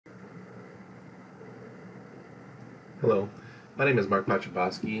Hello, my name is Mark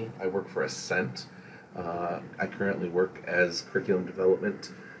Pachabowski. I work for Ascent. I currently work as curriculum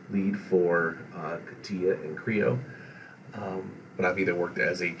development lead for CATIA and CREO, but I've either worked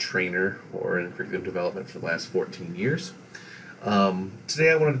as a trainer or in curriculum development for the last 14 years.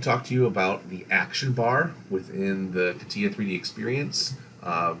 Today I wanted to talk to you about the action bar within the CATIA 3D Experience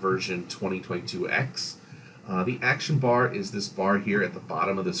version 2022x. The action bar is this bar here at the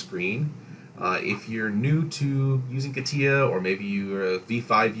bottom of the screen. If you're new to using CATIA, or maybe you're a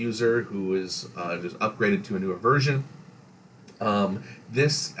V5 user who is just upgraded to a newer version,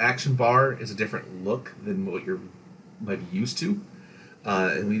 this action bar is a different look than what you might be used to.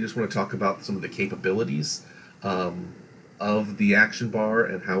 And we just want to talk about some of the capabilities of the action bar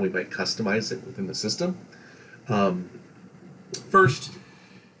and how we might customize it within the system. First,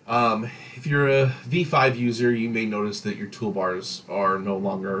 if you're a V5 user, you may notice that your toolbars are no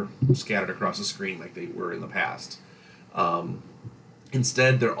longer scattered across the screen like they were in the past.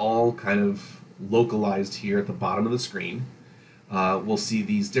 Instead, they're all kind of localized here at the bottom of the screen. We'll see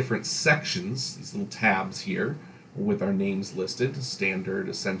these different sections, these little tabs here, with our names listed: Standard,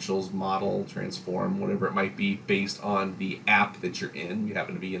 Essentials, Model, Transform, whatever it might be, based on the app that you're in. You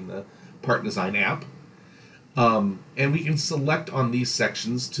happen to be in the Part Design app. And we can select on these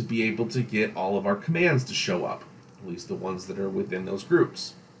sections to be able to get all of our commands to show up, at least the ones that are within those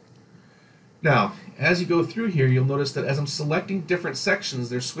groups. Now, as you go through here, you'll notice that as I'm selecting different sections,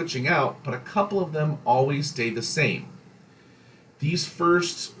 they're switching out, but a couple of them always stay the same. These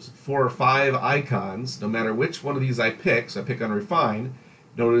first 4 or 5 icons, no matter which one of these I pick, so I pick on Refine,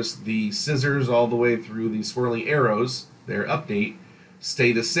 notice the scissors all the way through the swirling arrows, their update,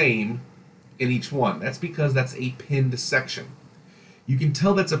 stay the same in each one. That's because that's a pinned section. You can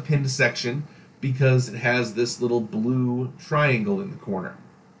tell that's a pinned section because it has this little blue triangle in the corner.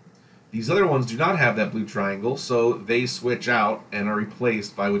 These other ones do not have that blue triangle, so they switch out and are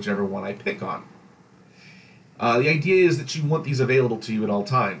replaced by whichever one I pick on. The idea is that you want these available to you at all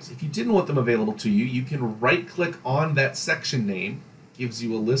times. If you didn't want them available to you, you can right-click on that section name, gives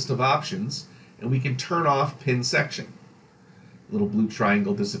you a list of options, and we can turn off Pin Section. The little blue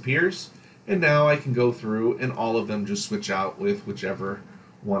triangle disappears, and now I can go through and all of them just switch out with whichever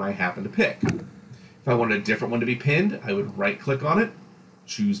one I happen to pick. If I wanted a different one to be pinned, I would right-click on it,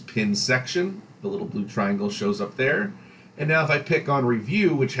 choose Pin Section, the little blue triangle shows up there, and now if I pick on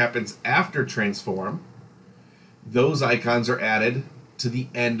Review, which happens after Transform, those icons are added to the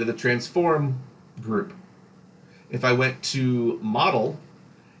end of the Transform group. If I went to Model,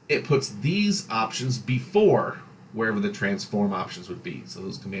 it puts these options before wherever the Transform options would be, so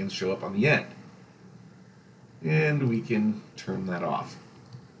those commands show up on the end. And we can turn that off.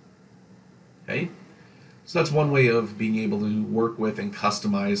 Okay? So that's one way of being able to work with and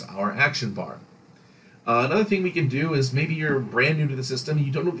customize our action bar. Another thing we can do is maybe you're brand new to the system and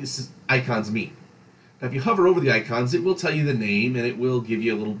you don't know what these icons mean. Now, if you hover over the icons, it will tell you the name and it will give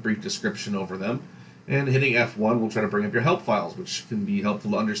you a little brief description over them. And hitting F1 will try to bring up your help files, which can be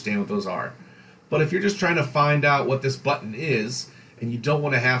helpful to understand what those are. But if you're just trying to find out what this button is and you don't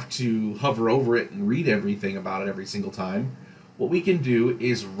want to have to hover over it and read everything about it every single time, what we can do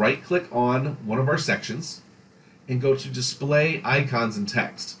is right-click on one of our sections and go to Display Icons and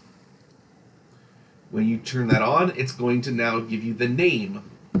Text. When you turn that on, it's going to now give you the name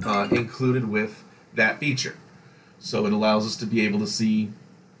included with that feature. So it allows us to be able to see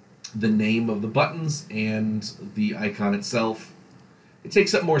the name of the buttons and the icon itself. It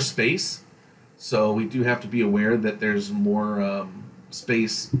takes up more space, so we do have to be aware that there's more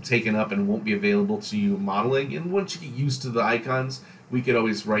space taken up and won't be available to you modeling. And once you get used to the icons, we could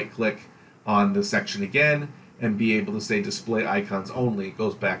always right-click on the section again and be able to say Display Icons Only. It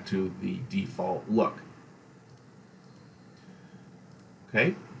goes back to the default look.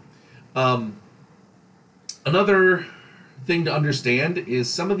 Okay. Another thing to understand is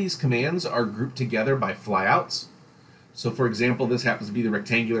some of these commands are grouped together by flyouts. So for example, this happens to be the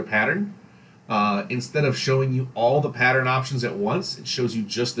rectangular pattern. Instead of showing you all the pattern options at once, it shows you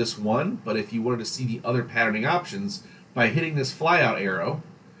just this one. But if you wanted to see the other patterning options, by hitting this flyout arrow,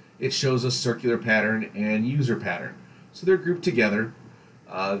 it shows a circular pattern and user pattern. So they're grouped together.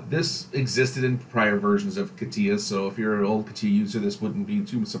 This existed in prior versions of CATIA, so if you're an old CATIA user, this wouldn't be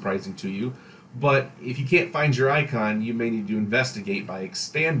too surprising to you. But if you can't find your icon, you may need to investigate by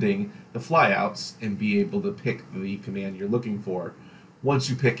expanding the flyouts and be able to pick the command you're looking for. Once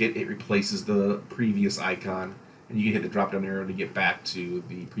you pick it, it replaces the previous icon, and you can hit the drop-down arrow to get back to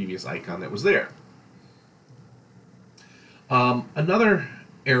the previous icon that was there. Another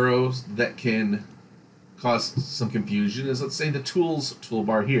arrow that can cause some confusion is, let's say, the Tools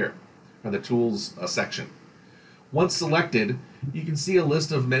toolbar here, or the Tools section. Once selected, you can see a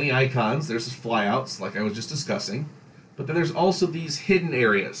list of many icons. There's flyouts, like I was just discussing, but then there's also these hidden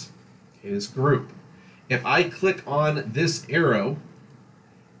areas. Okay, this group. If I click on this arrow,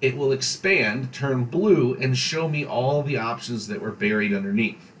 it will expand, turn blue, and show me all the options that were buried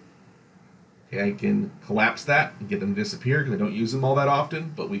underneath. Okay, I can collapse that and get them to disappear because I don't use them all that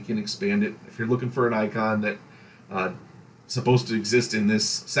often, but we can expand it. If you're looking for an icon that supposed to exist in this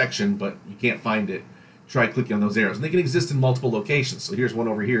section, but you can't find it, try clicking on those arrows. And they can exist in multiple locations. So here's one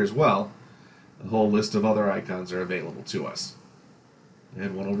over here as well. A whole list of other icons are available to us.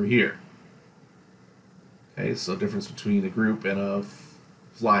 And one over here. Okay, so difference between a group and a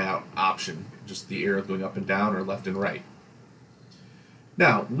flyout option. Just the arrow going up and down or left and right.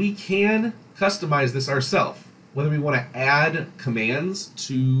 Now, we can customize this ourselves. Whether we want to add commands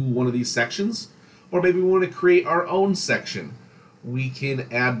to one of these sections, or maybe we want to create our own section, we can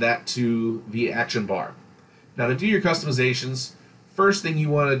add that to the action bar. Now, to do your customizations, first thing you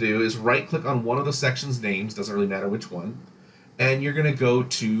want to do is right-click on one of the section's names, doesn't really matter which one, and you're going to go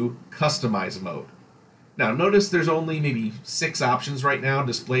to Customize mode. Now, notice there's only maybe 6 options right now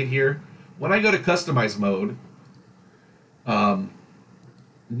displayed here. When I go to Customize mode,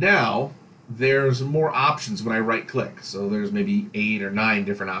 now there's more options when I right-click. So there's maybe 8 or 9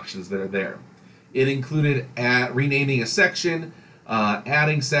 different options that are there. It included renaming a section,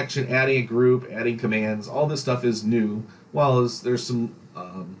 adding section, adding a group, adding commands. All this stuff is new, while there's some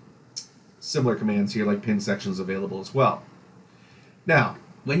similar commands here like pin sections available as well. Now,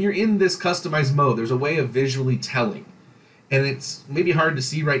 when you're in this customized mode, there's a way of visually telling. And it's maybe hard to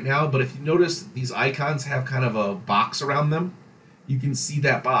see right now, but if you notice these icons have kind of a box around them, you can see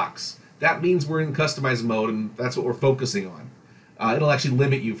that box. That means we're in customized mode, and that's what we're focusing on. It'll actually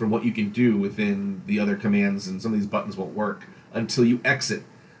limit you from what you can do within the other commands, and some of these buttons won't work until you exit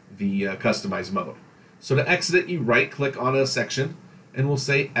the customized mode. So to exit it, you right-click on a section, and we'll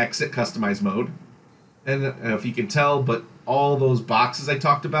say Exit Customized Mode. And if you can tell, but all those boxes I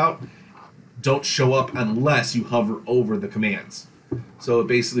talked about don't show up unless you hover over the commands. So it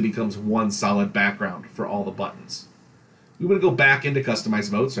basically becomes one solid background for all the buttons. We want to go back into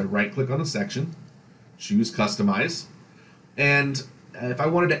Customize mode, so I right-click on the section, choose Customize, and if I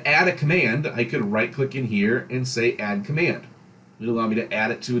wanted to add a command, I could right-click in here and say Add Command. It'll allow me to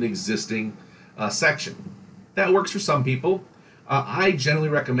add it to an existing section. That works for some people. I generally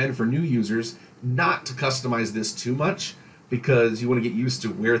recommend for new users not to customize this too much because you want to get used to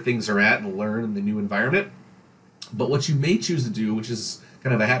where things are at and learn in the new environment. But what you may choose to do, which is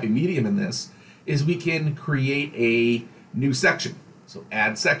kind of a happy medium in this, is we can create a new section. So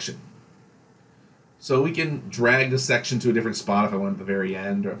Add Section. So we can drag the section to a different spot if I want it at the very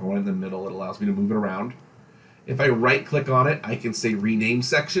end, or if I want it in the middle, it allows me to move it around. If I right-click on it, I can say Rename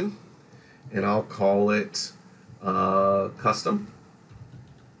Section, and I'll call it Custom.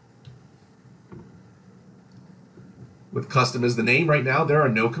 With Custom as the name right now, there are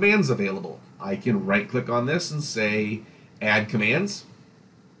no commands available. I can right-click on this and say Add Commands.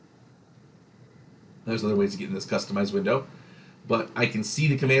 There's other ways to get in this customized window. But I can see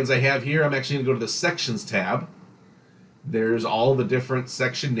the commands I have here. I'm actually going to go to the Sections tab. There's all the different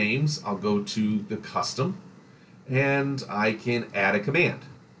section names. I'll go to the Custom, and I can add a command.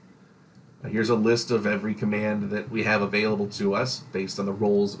 Now, here's a list of every command that we have available to us based on the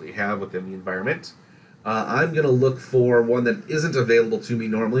roles that we have within the environment. I'm going to look for one that isn't available to me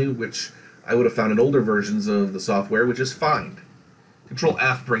normally, which I would have found in older versions of the software, which is Find. Control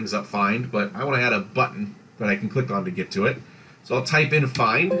F brings up Find, but I want to add a button that I can click on to get to it. So I'll type in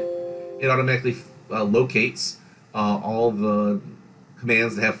Find. It automatically locates all the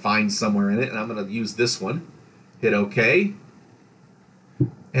commands that have Find somewhere in it, and I'm going to use this one. Hit OK,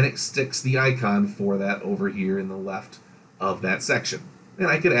 and it sticks the icon for that over here in the left of that section. And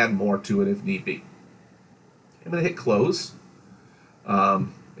I could add more to it if need be. I'm going to hit Close.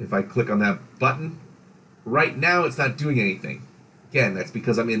 If I click on that button, right now it's not doing anything. Again, that's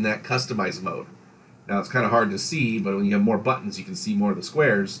because I'm in that Customize mode. Now it's kind of hard to see, but when you have more buttons, you can see more of the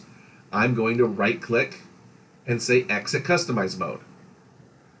squares. I'm going to right-click and say Exit Customize Mode.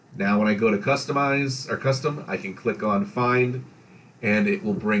 Now when I go to Customize or Custom, I can click on Find, and it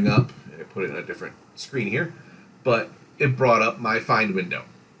will bring up, I put it in a different screen here, but it brought up my Find window.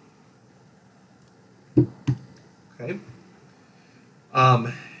 Okay.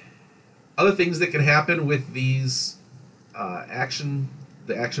 Other things that can happen with these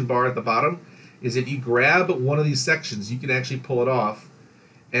the action bar at the bottom is if you grab one of these sections, you can actually pull it off,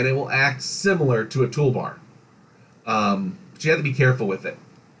 and it will act similar to a toolbar. But you have to be careful with it.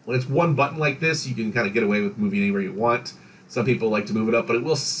 When it's one button like this, you can kind of get away with moving anywhere you want. Some people like to move it up, but it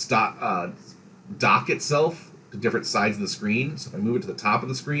will stop, dock itself to different sides of the screen. So if I move it to the top of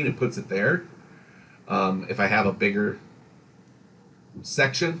the screen, it puts it there. If I have a bigger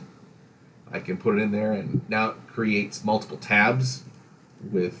section, I can put it in there, and now it creates multiple tabs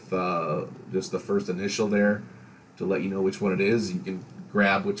with just the first initial there to let you know which one it is. You can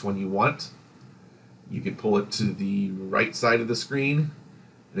grab which one you want. You can pull it to the right side of the screen,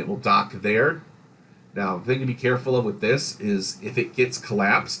 and it will dock there. Now, the thing to be careful of with this is if it gets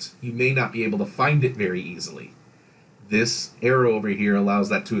collapsed, you may not be able to find it very easily. This arrow over here allows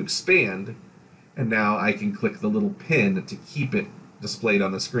that to expand, and now I can click the little pin to keep it displayed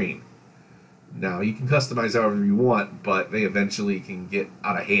on the screen. Now, you can customize however you want, but they eventually can get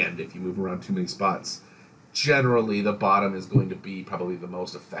out of hand if you move around too many spots. Generally, the bottom is going to be probably the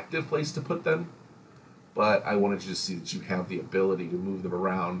most effective place to put them, but I wanted you to see that you have the ability to move them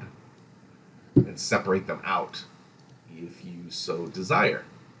around and separate them out if you so desire.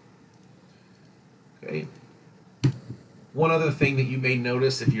 Okay. One other thing that you may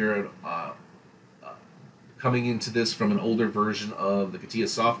notice if you're coming into this from an older version of the CATIA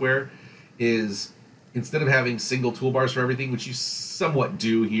software is instead of having single toolbars for everything, which you somewhat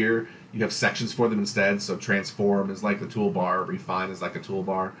do here, you have sections for them instead. So transform is like a toolbar, refine is like a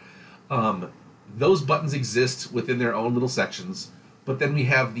toolbar. Those buttons exist within their own little sections, but then we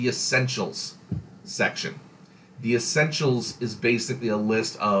have the essentials section. The essentials is basically a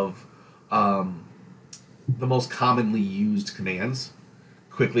list of the most commonly used commands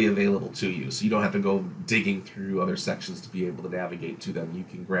quickly available to you, so you don't have to go digging through other sections to be able to navigate to them. You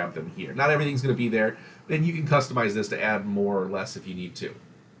can grab them here. Not everything's going to be there, and you can customize this to add more or less if you need to.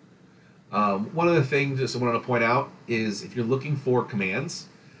 One other thing just I wanted to point out is if you're looking for commands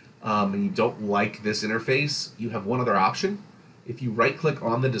and you don't like this interface, you have one other option. If you right click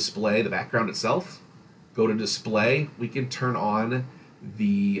on the display, the background itself, go to display, we can turn on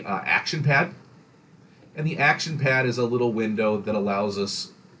the action pad. And the action pad is a little window that allows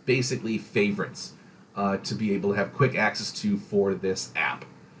us basically favorites to be able to have quick access to for this app.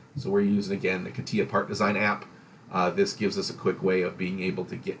 So we're using, again, the CATIA Part Design app. This gives us a quick way of being able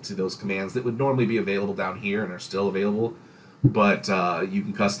to get to those commands that would normally be available down here and are still available. But you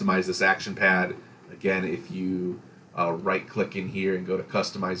can customize this action pad. Again, if you right-click in here and go to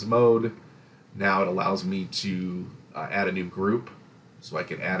Customize Mode, now it allows me to add a new group. So I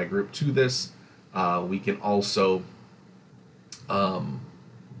can add a group to this. We can also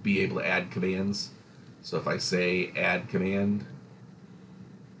be able to add commands. So if I say add command,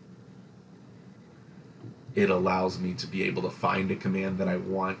 it allows me to be able to find a command that I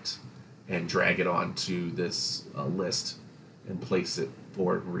want and drag it onto this list and place it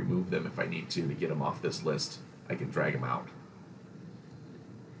or remove them if I need to get them off this list. I can drag them out.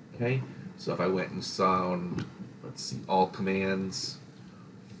 Okay, so if I went and found, let's see, all commands,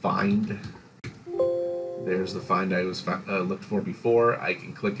 find. There's the find I was looked for before. I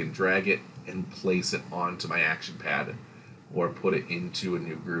can click and drag it and place it onto my action pad or put it into a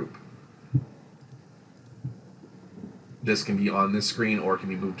new group. This can be on this screen or it can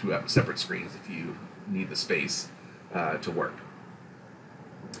be moved to separate screens if you need the space to work.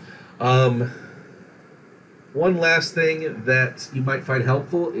 One last thing that you might find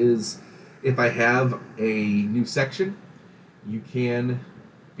helpful is if I have a new section, you can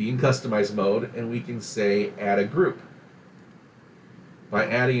be in customize mode and we can say add a group. By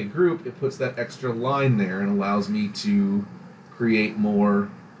adding a group, it puts that extra line there and allows me to create more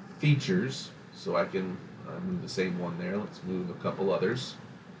features. So I can move the same one there. Let's move a couple others.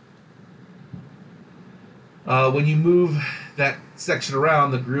 When you move that section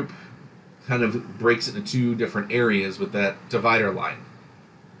around, the group kind of breaks it into two different areas with that divider line.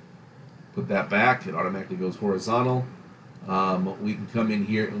 Put that back, it automatically goes horizontal. We can come in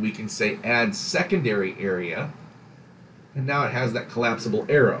here and we can say add secondary area, and now it has that collapsible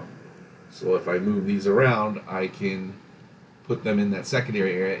arrow. So if I move these around, I can put them in that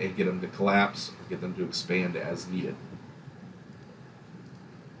secondary area and get them to collapse, or get them to expand as needed.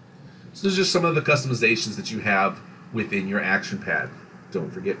 So there's just some of the customizations that you have within your action pad. Don't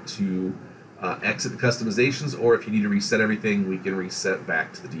forget to exit the customizations, or if you need to reset everything, we can reset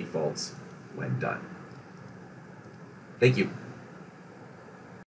back to the defaults when done. Thank you.